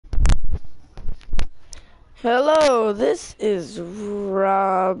Hello, this is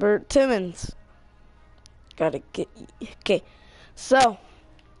Robert Timmons. Gotta get. Okay, so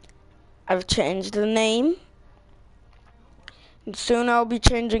I've changed the name, and soon I'll be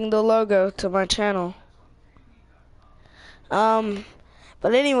changing the logo to my channel. But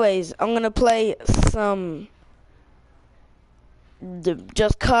anyways, I'm gonna play some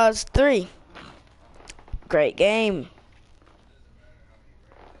Just Cause 3. Great game.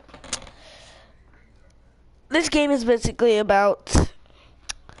 This game is basically about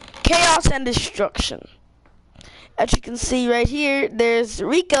chaos and destruction. As you can see right here, there's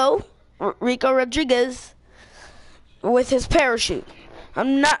Rico Rodriguez with his parachute.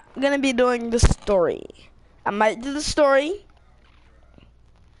 I'm not gonna be doing the story. I might do the story.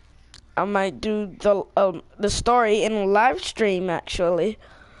 I might do the story in a live stream actually.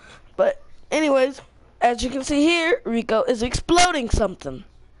 But anyways, as you can see here, Rico is exploding something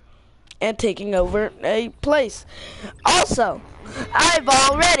and taking over a place. Also, I've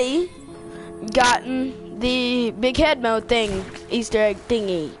already gotten the big head mode thing, Easter egg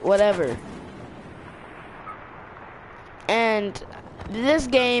thingy, whatever. And this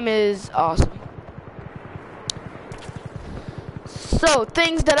game is awesome. So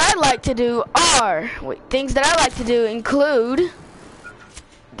things that I like to do include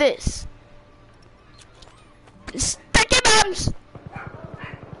this. Sticky bombs!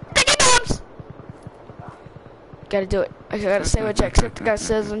 Sticky bombs! Gotta do it. I gotta say what Jacksepticeye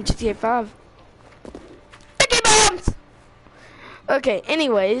says on GTA 5. Sticky bombs! Okay,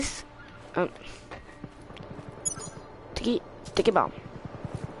 anyways. Sticky bomb.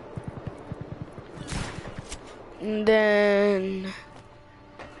 And then...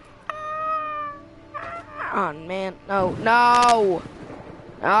 Oh man, no!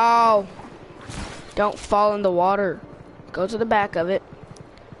 Don't fall in the water. Go to the back of it.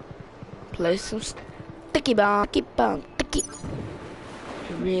 Place some sticky bomb. Sticky.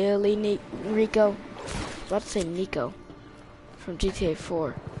 Really neat, Rico. I was about to say Nico from GTA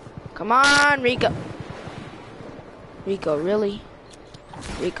 4. Come on, Rico. Rico, really?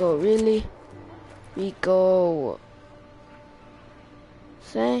 Rico.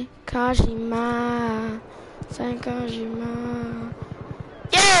 Say Kajima.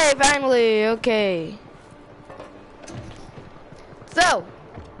 Yay, finally, okay. So,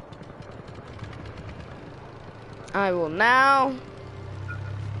 I will now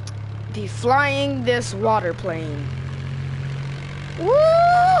be flying this water plane.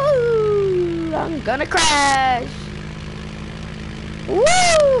 Woo! I'm gonna crash.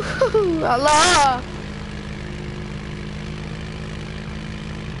 Woo! Allah!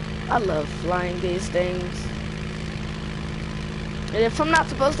 I love flying these things. And if I'm not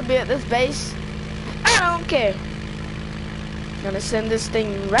supposed to be at this base, I don't care. I'm gonna send this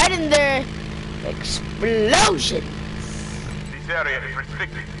thing right in there. Explosion! This area is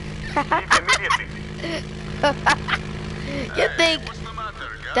restricted. Leave immediately. You think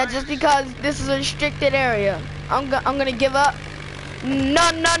that just because this is a restricted area, I'm gonna give up? No.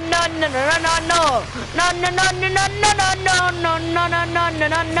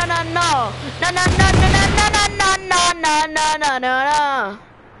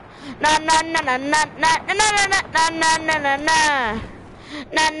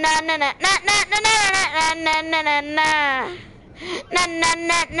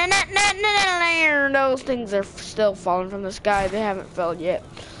 Those things are still falling from the sky. They haven't fell yet.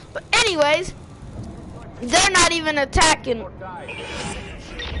 But anyways, they're not even attacking.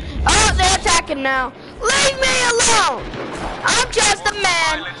 Oh, they're attacking now. Leave me alone. I'm just a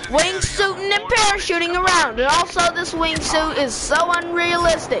man wingsuiting and parachuting around. And also this wingsuit is so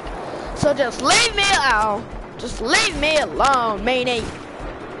unrealistic. So just leave me alone. Just leave me alone, Meanie.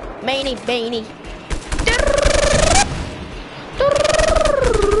 Beanie.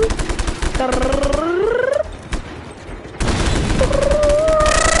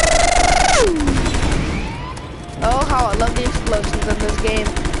 Oh, how I love the explosions in this game.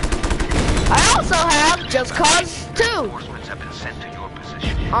 I also have Just Cause 2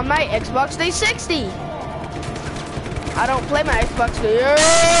 on my Xbox 360. I don't play my Xbox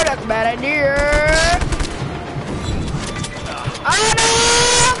 360. That's a bad idea. Oh no!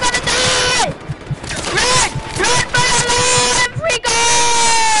 I'm gonna die! Run for your life! Rico!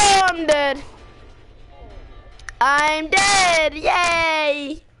 I'm dead. I'm dead!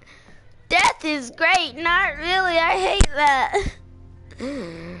 Yay! Death is great. Not really. I hate that.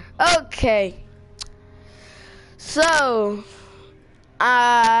 Okay. So,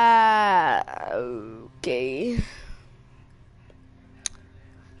 okay.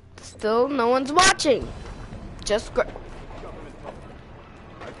 Still, no one's watching. Just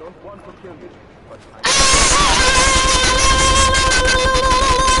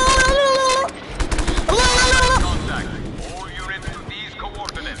Contact. All units to these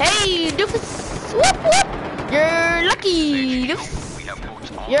coordinates. Hey, doofus! Whoop whoop! You're lucky, doofus. We have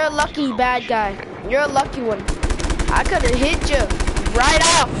boats all You're a lucky bad guy. You're a lucky one. I could have hit you right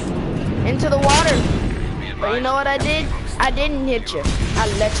off into the water. But you know what I did? I didn't hit you. I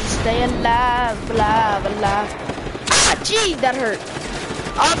let you stay alive, alive, alive. Ah, gee, that hurt.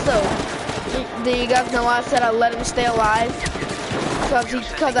 Also, do you guys know why I said I let him stay alive?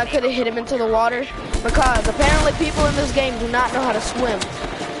 Because I could have hit him into the water. Because apparently people in this game do not know how to swim.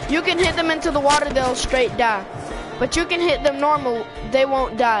 You can hit them into the water, they'll straight die. But you can hit them normal, they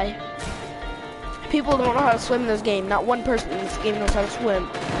won't die. People don't know how to swim in this game. Not one person in this game knows how to swim.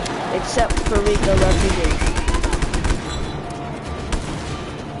 Except for Rico Rodriguez.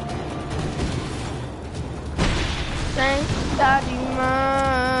 Thank Daddy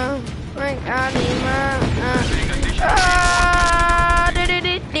Ma. Thank Daddy Ma. Ah, do do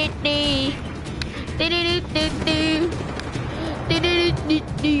do do do. Do do do do do. Do do do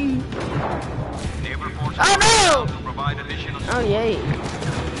do. Oh no! Oh yay.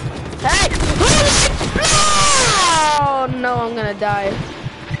 Hey! Oh no, I'm gonna die.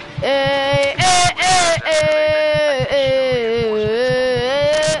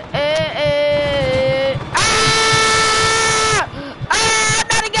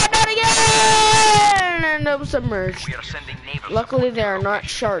 Not again, not again! And I'm submerged. Luckily, there are not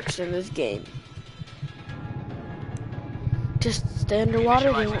sharks in this game. Just stay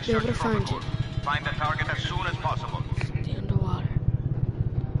underwater, they won't be able to find you. Find the target as soon as possible. Stay underwater.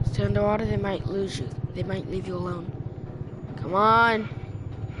 Stay underwater, they might lose you. They might leave you alone. Come on.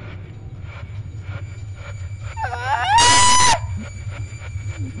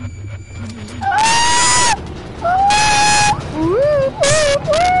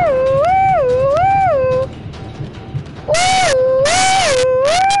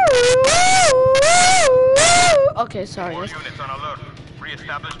 Okay, sorry. All units on alert.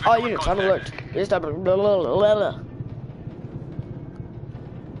 Re-establish All visual units on contact. alert. Establish. Blah, blah, blah, blah.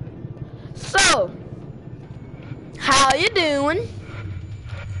 So, how you doing?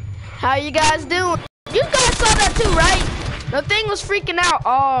 How you guys doing? You guys saw that too, right? The thing was freaking out.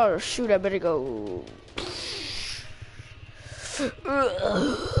 Oh shoot! I better go.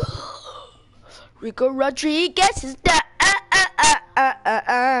 Rico Rodriguez is that.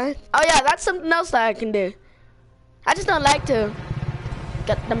 Oh yeah, that's something else that I can do. I just don't like to.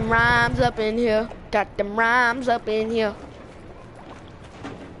 Got them rhymes up in here. Got them rhymes up in here.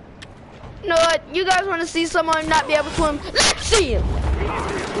 You know what? You guys want to see someone not be able to swim? Let's see him.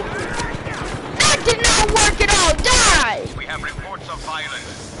 That did not work at all. Die. We have reports of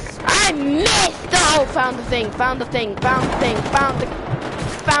violence. I missed. Oh, found the thing. Found the thing. Found the thing. Found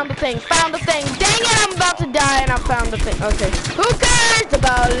the thing. Found the thing. Dang it! I'm about to die, and I found the thing. Okay. Who cares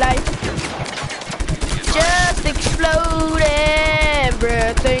about life? Just explode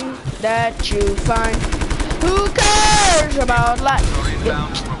everything that you find. Who cares about life?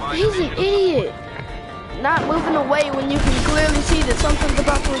 He's an idiot. Not moving away when you can clearly see that something's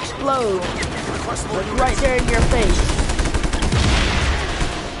about to explode. Like right there in your face.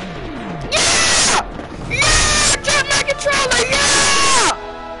 Yeah! Yeah! Drop my controller! Yeah!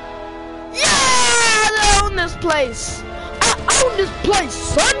 Yeah! I own this place. I own this place,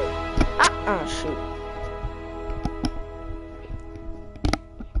 son. Shoot.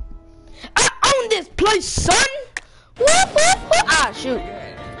 I own this place, son. Whoop, whoop, whoop. Ah, shoot.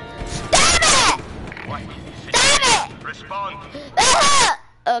 Stop it! Stop it! Respond.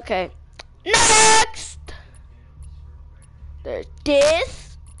 Okay. Next. There's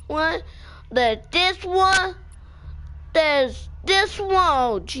this one. There's this one. There's this one.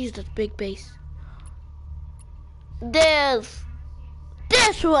 Oh, jeez, that's big base. There's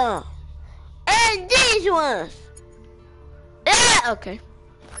this one. And these ones. Yeah, okay.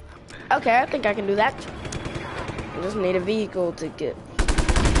 Okay, I think I can do that. I just need a vehicle to get.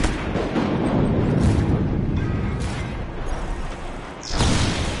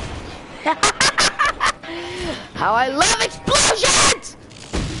 How I love explosions!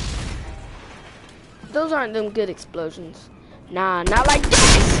 Those aren't them good explosions. Nah, not like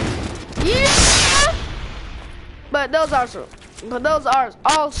this! Yeah! But those also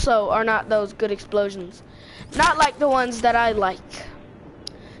are not those good explosions. Not like the ones that I like.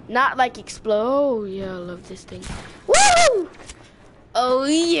 Not like explode. Oh yeah, I love this thing. Woo! Oh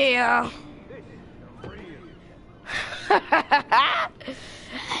yeah.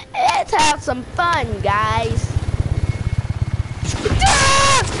 Let's have some fun, guys.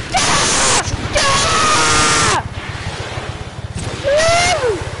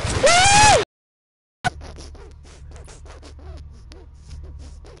 Woo!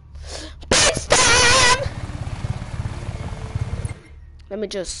 Let me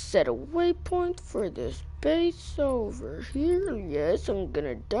just set a waypoint for this base over here. Yes, I'm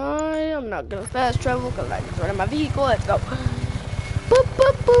gonna die. I'm not gonna fast travel because I just ran my vehicle. Let's go.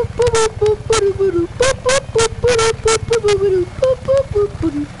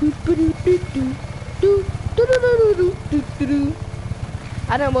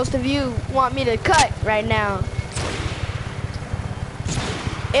 I know most of you want me to cut right now,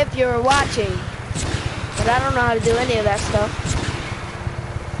 if you're watching, but I don't know how to do any of that stuff.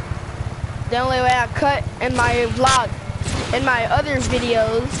 The only way I cut in my vlog, in my other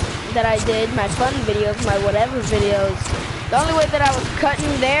videos that I did, my fun videos, my whatever videos, the only way that I was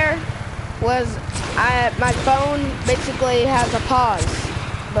cutting there was my phone basically has a pause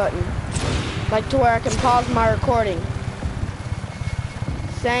button, like to where I can pause my recording.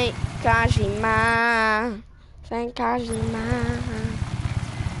 Saint Kashima, Saint Kashima.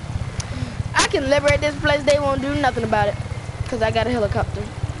 I can liberate this place, they won't do nothing about it, because I got a helicopter.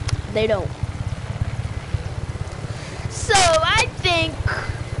 They don't. So I think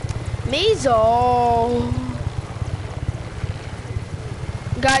Measle.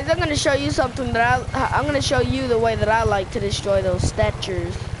 Guys, I'm gonna show you something that I'm gonna show you the way that I like to destroy those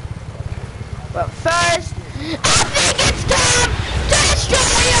statues. But first, I think it's time to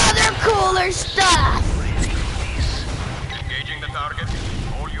destroy other cooler stuff. Engaging the target.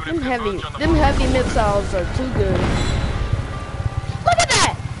 All units Them heavy missiles are too good. Look at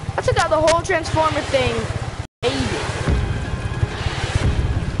that! I took out the whole transformer thing.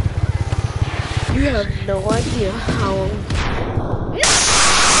 You have no idea how.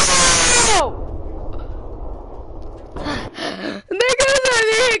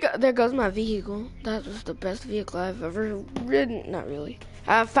 There goes my vehicle. That was the best vehicle I've ever ridden. Not really.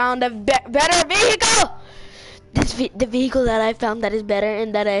 I found a better vehicle. The vehicle that I found that is better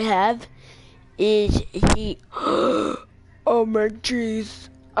and that I have is he. Oh my jeez.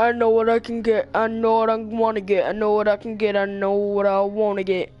 I know what I can get. I know what I want to get. I know what I can get. I know what I want to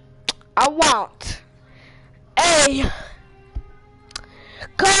get. I want a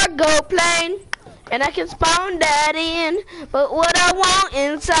cargo plane, and I can spawn that in, but what I want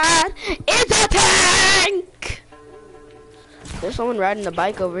inside is a tank. There's someone riding a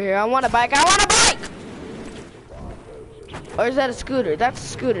bike over here. I want a bike. I want a bike. Or is that a scooter? That's a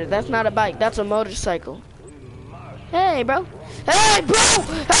scooter. That's not a bike. That's a motorcycle. Hey, bro. Hey, bro.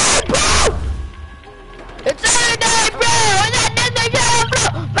 Hey, bro. It's Saturday, bro. And that is the show,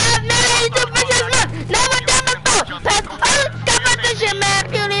 bro. 5 million submissions, man. No one done before. That's all competition, man.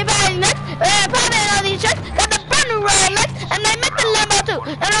 Beauty next. Popping all these shirts. Got the brand new Rolex. And they make the Lambo too.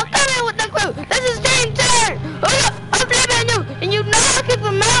 And I'm coming with the crew. This is Team Turn. I'm flipping you. And you know I keep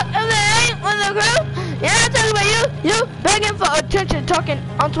them out if they ain't with the crew. Yeah, I'm talking about you begging for attention, talking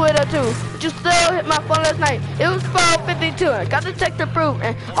on Twitter too. But you still hit my phone last night. It was 4:52. I got the text to prove,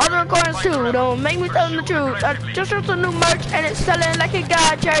 and all the recordings too. Don't make me tell them the truth. I just wrote some new merch, and it's selling like a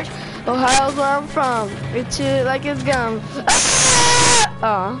god church. Ohio's where I'm from. It's shit like it's gum.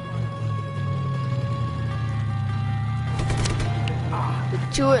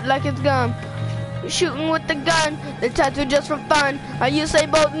 Chew it like it's gum. Shooting with the gun. The tattoo just for fun. How you say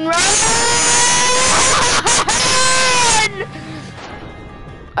boat and run?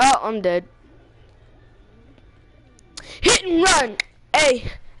 Oh, I'm dead. Hit and run.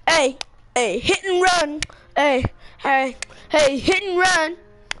 Hey, hey, hey, hit and run. Hey, hey, hey, hit and run.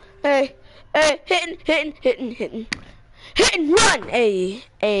 Hey, hey, hitting. Hit and run. Hey,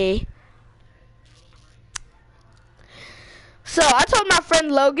 hey. So I told my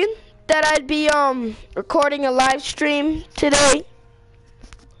friend Logan that I'd be recording a live stream today.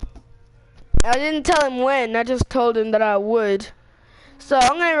 I didn't tell him when, I just told him that I would. So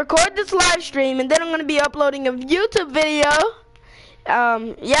I'm gonna record this live stream and then I'm gonna be uploading a YouTube video.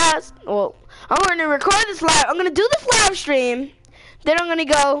 Yes, well, I'm gonna record this live, I'm gonna do this live stream, then I'm gonna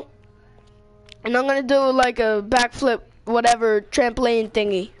go and I'm gonna do like a backflip, whatever, trampoline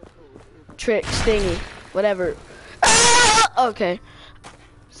thingy, trick thingy, whatever. Okay.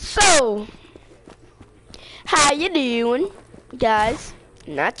 So, how you doing, guys?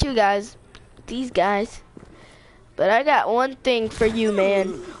 Not you guys, these guys. But I got one thing for you, man.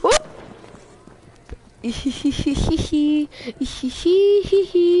 Whoop!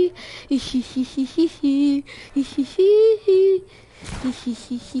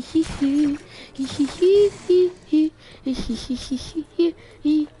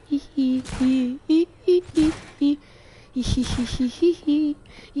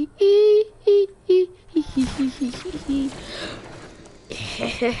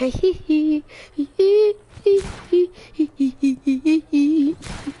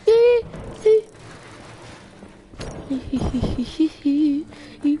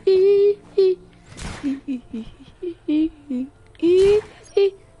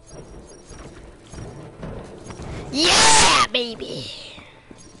 Yeah, baby.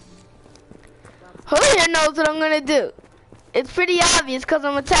 Who here knows what I'm gonna do? It's pretty obvious because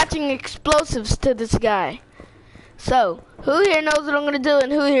I'm attaching explosives to this guy. So, who here knows what I'm gonna do and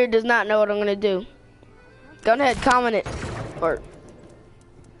who here does not know what I'm gonna do? Go ahead, comment it. Or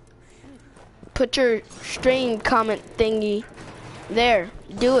put your stream comment thingy there.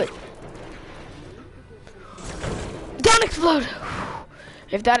 Do it. Don't explode!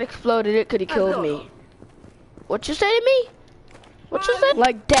 If that exploded, it could have killed me. What you say to me? What you say?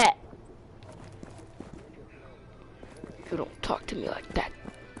 Like that. You don't talk to me like that.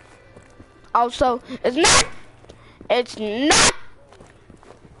 Also, it's not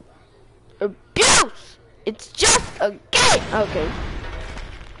abuse. It's just a game. Okay.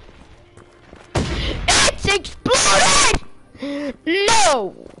 It's exploded.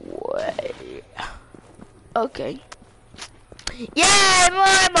 No way. Okay. Yeah,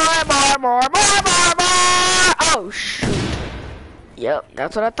 more. Oh shoot. Yep,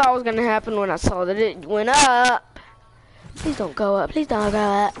 that's what I thought was gonna happen when I saw that it went up. Please don't go up. Please don't go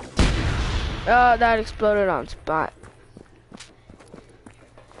up. Oh, that exploded on spot.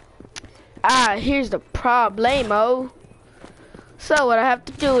 Ah, here's the problemo. So what I have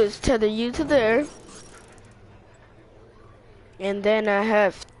to do is tether you to there. And then I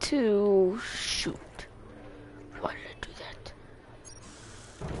have to shoot. Why did I do that?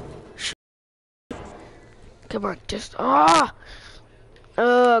 Shoot. Come on, just oh,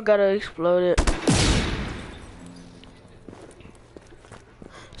 I gotta explode it.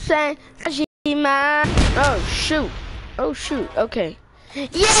 Say, oh shoot, okay.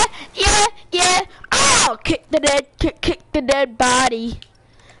 Yeah. Oh, kick the dead body.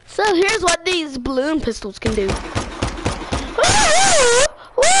 So here's what these balloon pistols can do.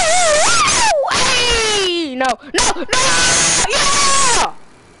 Hey, no, yeah!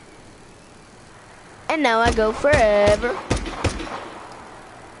 And now I go forever.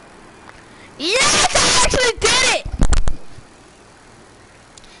 Yes, I actually did it!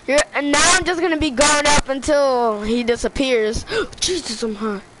 And now I'm just gonna be going up until he disappears. Jesus, I'm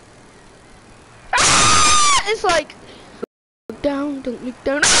high. Ah! It's like, look down, don't look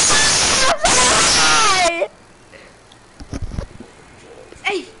down. Ah!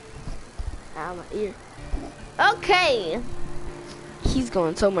 Hey! Ow, my ear. Okay. He's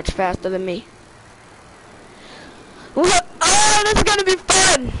going so much faster than me. Oh, this is gonna be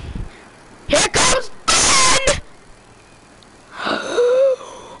fun! Here comes fun!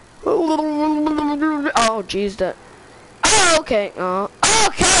 Oh, jeez, that. Oh, okay.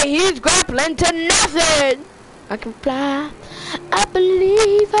 Okay, he's grappling to nothing. I can fly. I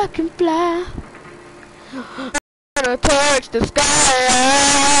believe I can fly. I'm gonna touch the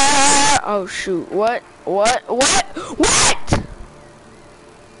sky. Oh shoot! What? Wait,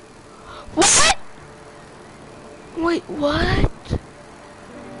 what?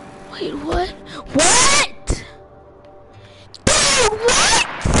 Dude, what?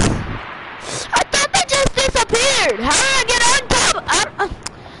 I thought they just disappeared. How did I get on top?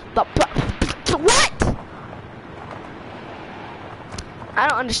 What? I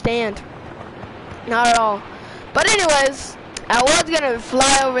don't understand. Not at all. But anyways, I was gonna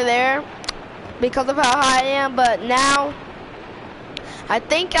fly over there because of how high I am, but now I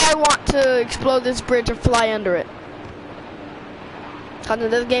think I want to explode this bridge and fly under it. Because in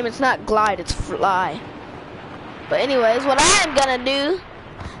this game, it's not glide, it's fly. But anyways, what I'm gonna do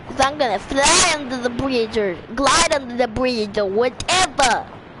is I'm gonna fly under the bridge or glide under the bridge or whatever.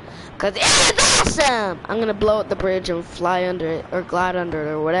 Because it is awesome! I'm gonna blow up the bridge and fly under it or glide under it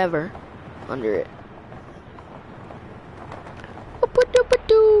or whatever under it.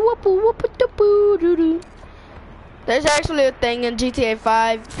 There's actually a thing in GTA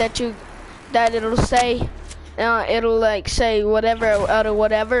 5 that it'll say, it'll like say whatever out of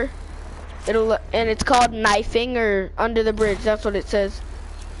whatever. And it's called knifing or under the bridge. That's what it says.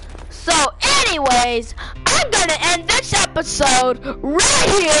 So, anyways, I'm gonna end this episode right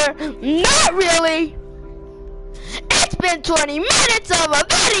here. Not really. It's been 20 minutes of a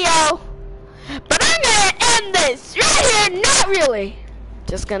video, but I'm gonna end this right here. Not really.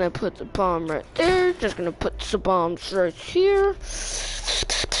 Just gonna put the bomb right there. Just gonna put the bombs right here.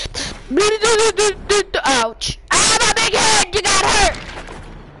 Ouch. I have a big head. You got hurt.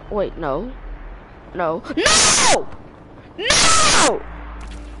 Wait, no.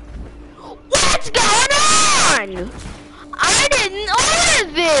 What's going on? I didn't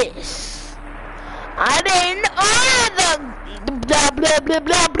order this. I didn't order the blah blah blah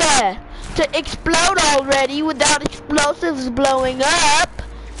blah blah. to explode already without explosives blowing up.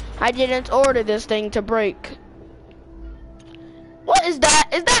 I didn't order this thing to break. What is that?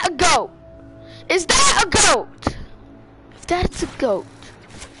 Is that a goat? Is that a goat? If that's a goat.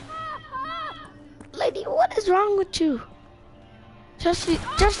 Lady, what is wrong with you? Just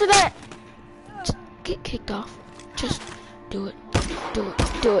for that. Just get kicked off. Just do it. Do it.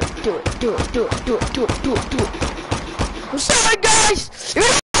 Do it. Do it. Do it. Do it. Do it. Do it. Do it. Do it. I'm sorry, guys. It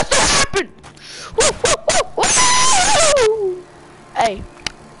has to happen. Woo, woo, woo, woo. Hey.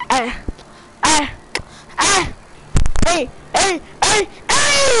 Hey.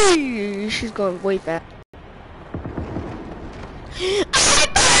 She's going way fast. I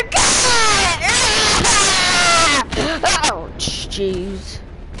forgot! Ouch, jeez.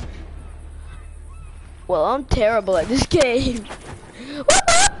 Well, I'm terrible at this game. Whoop,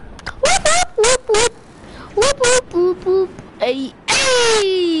 whoop, whoop, whoop, whoop. Whoop, whoop, whoop, whoop. Hey,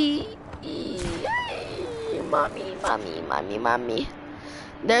 hey. Mommy.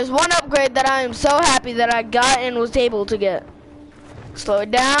 There's one upgrade that I am so happy that I got and was able to get. Slow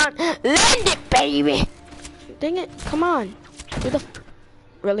it down. Land it, baby. Dang it. Come on.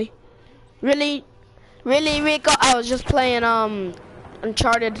 Really, Rico? I was just playing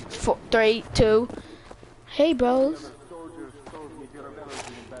Uncharted 3, 2. Hey, bros.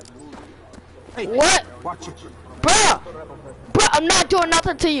 Hey, what? Watch it. Bro, I'm not doing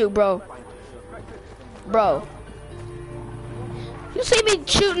nothing to you, bro. Bro. You see me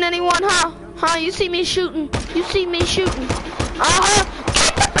shooting anyone, huh? Huh? You see me shooting? You see me shooting?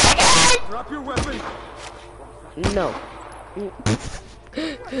 Get the big head! Drop your weapon. No.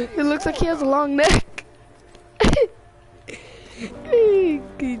 It looks like he has a long neck.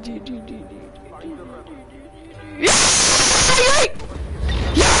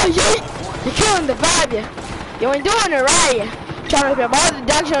 You're killing the vibe, yeah. You ain't doing it right, yeah. Trying to be about the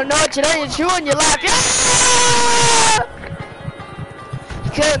ducks, you don't know what you done, you're in your life, yeah.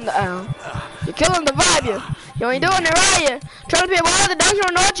 You're killing the vibe, yeah. You ain't doing it right, yeah. Trying to be about the ducks, you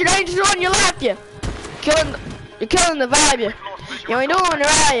don't know what you done, you're in your life, yeah. You're killing the vibe, yeah. You ain't doing it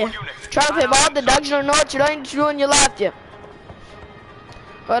right, yeah. Trying to play ball the dogs, you don't know what you're doing, you left, yeah.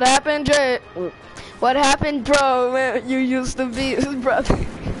 What happened, Jay? What happened, bro? Man, you used to be his brother.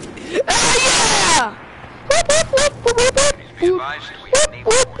 Yeah!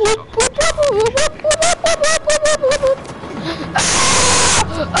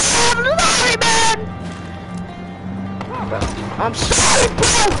 I'm sorry,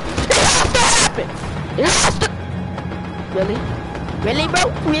 bro! It has to happen! It has to... Really? Really, bro?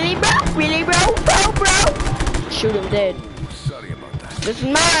 Really, bro? Really, bro? Bro? Shoot him dead. Sorry about that. This is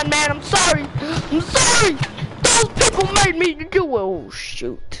mine, man. I'm sorry. I'm sorry. Those people made me do it. Oh,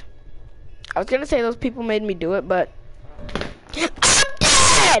 shoot. I was gonna say those people made me do it, but... I'm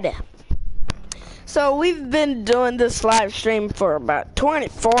dead! So, we've been doing this live stream for about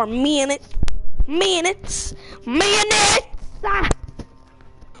 24 minutes. Ah.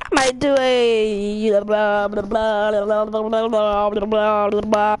 I might do a blah, blah, blah, blah, blah, blah, blah, blah, blah,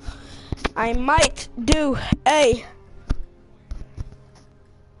 blah. I might do a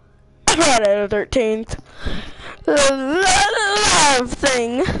Friday the 13th live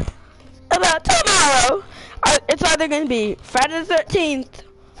thing about tomorrow. It's either gonna be Friday the 13th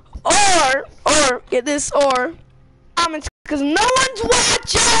or get this or because no one's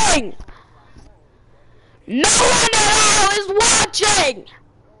watching. No one at all is watching.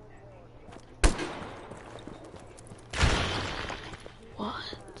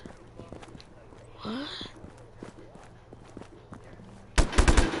 What?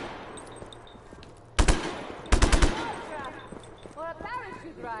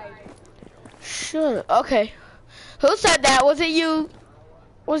 Sure. Okay. Who said that? Was it you?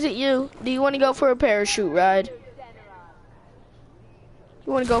 Was it you? Do you want to go for a parachute ride?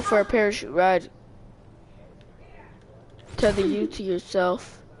 You want to go for a parachute ride? Tether you to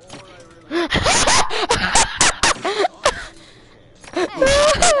yourself. If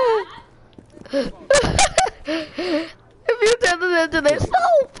you tether them to their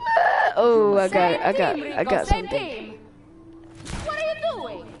soap. Oh, I got something. What are you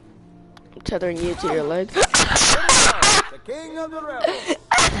doing? I'm tethering you to your leg. The king of the rebels.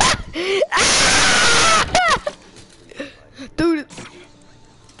 Dude,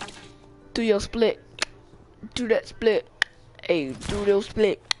 do your split. Do that split. Hey, do your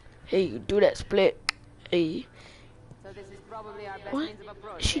split. Hey, do that split. Hey. So this is probably our best What? means of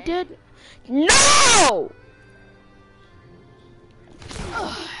approach. She did? No!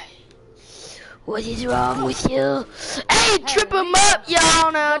 What is wrong with you? Hey, trip him up,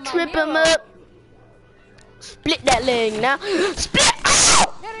 y'all, now. Trip him up. Split that leg now. Split!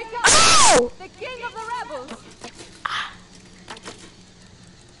 Ow! Here it comes. Ow! No! The king of the rebels.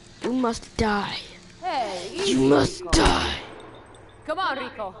 You must die. Hey, You easy, must Rico. die. Come on,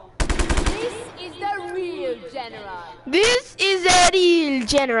 Rico. This is the real general. This is a real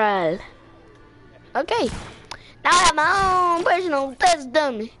general. Okay. Now I have my own personal test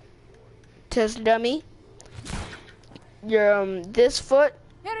dummy. Test dummy. Your this foot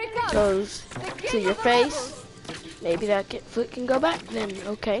Here he comes. goes The to king your of the face. rebels. Maybe that foot can go back then.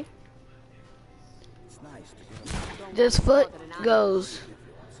 Okay. It's nice to get This foot goes.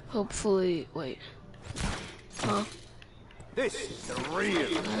 Hopefully, wait. Huh? This is the real.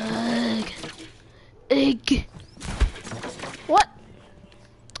 Egg. What?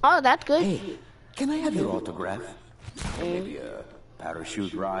 Oh, that's good. Hey, can I have your autograph? Or maybe a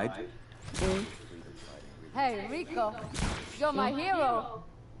parachute ride? Hey, Rico. You're my hero.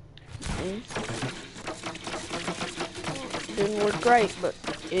 Didn't work right, but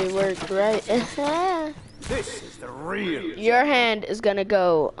it worked right. This is the real. Your hand is gonna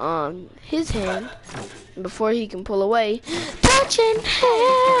go on his hand before he can pull away. Touching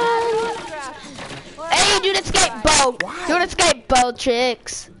hand. Hey, do the skateboard. Do the skateboard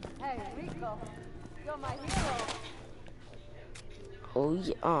tricks. Hey, Rico. You're my hero. Oh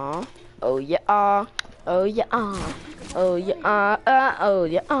yeah. Oh yeah. Oh yeah. Oh yeah. Oh yeah. Oh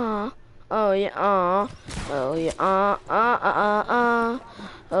yeah. Oh yeah.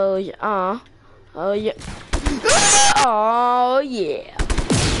 Oh yeah. Oh yeah. Oh yeah.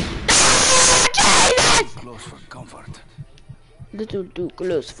 Jesus! Close for comfort. Little too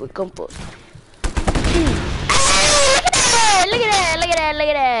close for comfort. Look at that! Look at that! Look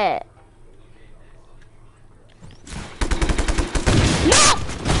at that!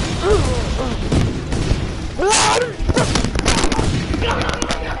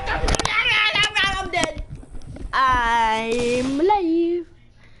 I'm dead. I'm alive.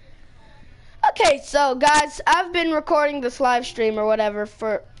 Okay, so guys, I've been recording this live stream or whatever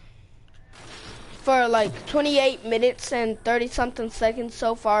for like 28 minutes and 30 something seconds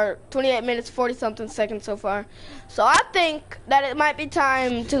so far. 28 minutes 40 something seconds so far. So I think that it might be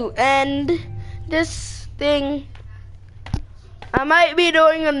time to end this thing. I might be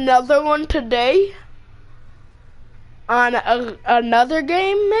doing another one today on another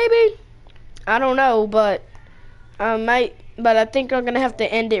game maybe. I don't know, but I might, but I think I'm gonna have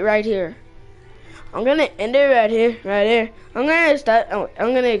to end it right here. I'm gonna end it right here, right here. I'm gonna start.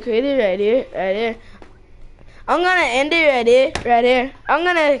 I'm gonna quit it right here, right here. I'm gonna end it right here, right here. I'm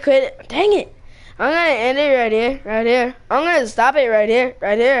gonna quit it. Dang it! I'm gonna end it right here, right here. I'm gonna stop it right here,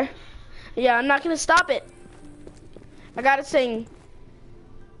 right here. Yeah, I'm not gonna stop it. I gotta sing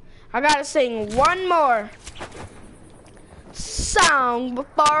one more song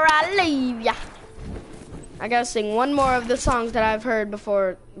before I leave ya. I gotta sing one more of the songs that I've heard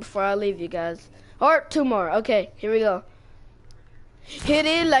before I leave you guys. Or two more. Okay, here we go. Hit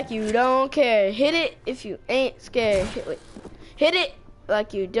it like you don't care. Hit it if you ain't scared. Hit it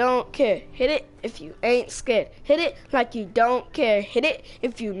like you don't care. Hit it if you ain't scared. Hit it like you don't care. Hit it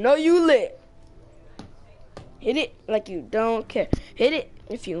if you know you lit. Hit it like you don't care. Hit it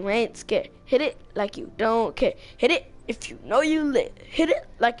if you ain't scared. Hit it like you don't care. Hit it if you know you lit. Hit it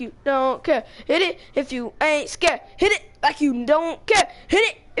like you don't care. Hit it if you ain't scared. Hit it like you don't care. Hit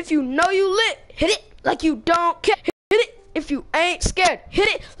it if you know you lit. Hit it like you don't care. Hit it if you ain't scared. Hit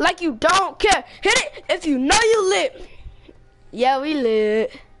it like you don't care. Hit it if you know you lit. Yeah, we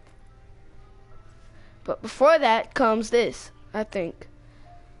lit. But before that comes this, I think.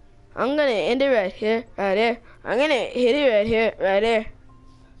 I'm gonna end it right here, right there. I'm gonna hit it right here, right there.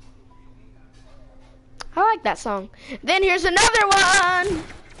 I like that song. Then here's another one.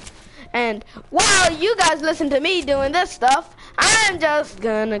 And while you guys listen to me doing this stuff, I'm just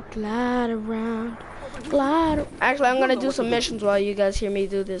gonna glide around. Actually, I'm gonna do some missions while you guys hear me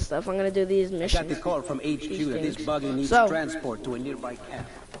do this stuff. I'm gonna do these Got the missions. call from HQ that this buggy needs So- transport to a nearby camp.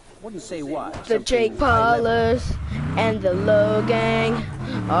 Wouldn't say what. The something Jake high level. Paulers and the Low Gang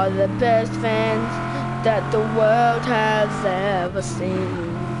are the best fans that the world has ever seen.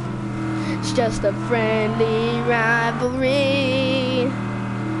 It's just a friendly rivalry.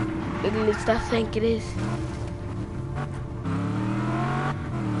 At least I think it is.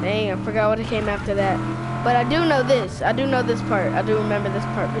 Dang, I forgot what came after that. But I do know this. I do know this part. I do remember this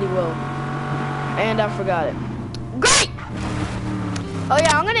part pretty well. And I forgot it. Great! Oh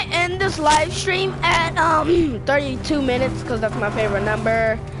yeah, I'm gonna end this live stream at 32 minutes because that's my favorite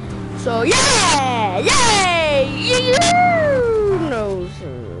number. So yeah! Yay! No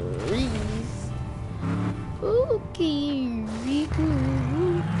sirrees. Okay, Rico.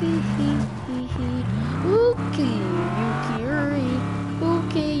 Okay, Yuki.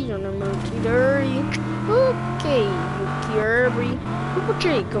 Okay, you're number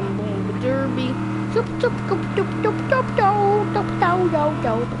Chicken boom derby.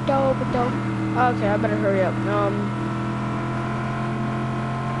 Okay, I better hurry up.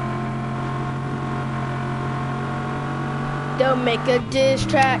 They'll make a diss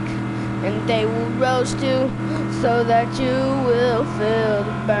track and they will roast you so that you will feel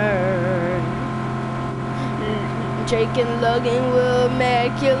the burn. Jake and Logan will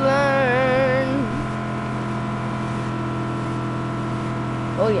make you learn.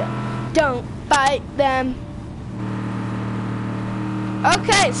 Oh yeah, don't bite them.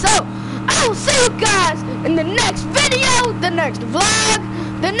 Okay, so I will see you guys in the next video, the next vlog,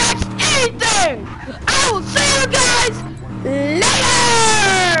 the next anything. I will see you guys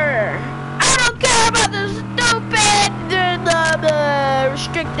later. I don't care about the stupid, the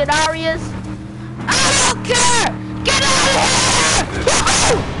restricted areas. I don't care. Get out of here!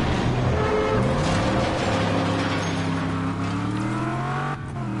 Woo-hoo!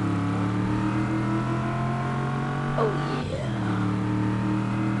 Oh yeah.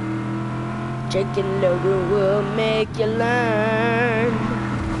 Jake and Logan will make you learn.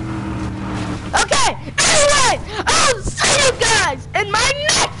 Okay, anyways, I'll see you guys in my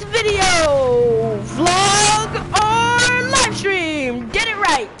next video, vlog or live stream. Get it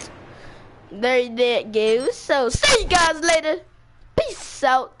right. There it goes. So see you guys later. Peace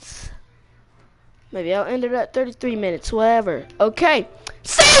out. Maybe I'll end it at 33 minutes, whatever. Okay.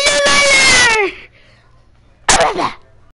 See you later.